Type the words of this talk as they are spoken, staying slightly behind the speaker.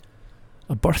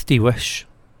A Birthday Wish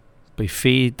by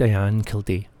Faye Diane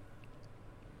Kildee.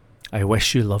 I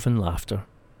wish you love and laughter,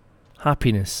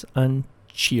 happiness and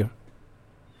cheer.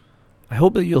 I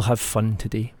hope that you'll have fun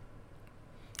today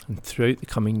and throughout the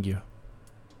coming year.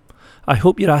 I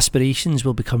hope your aspirations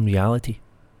will become reality.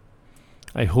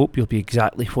 I hope you'll be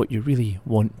exactly what you really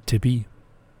want to be.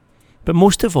 But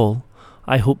most of all,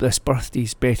 I hope this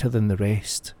birthday's better than the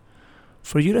rest,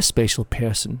 for you're a special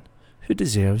person who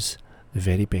deserves the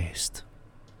very best.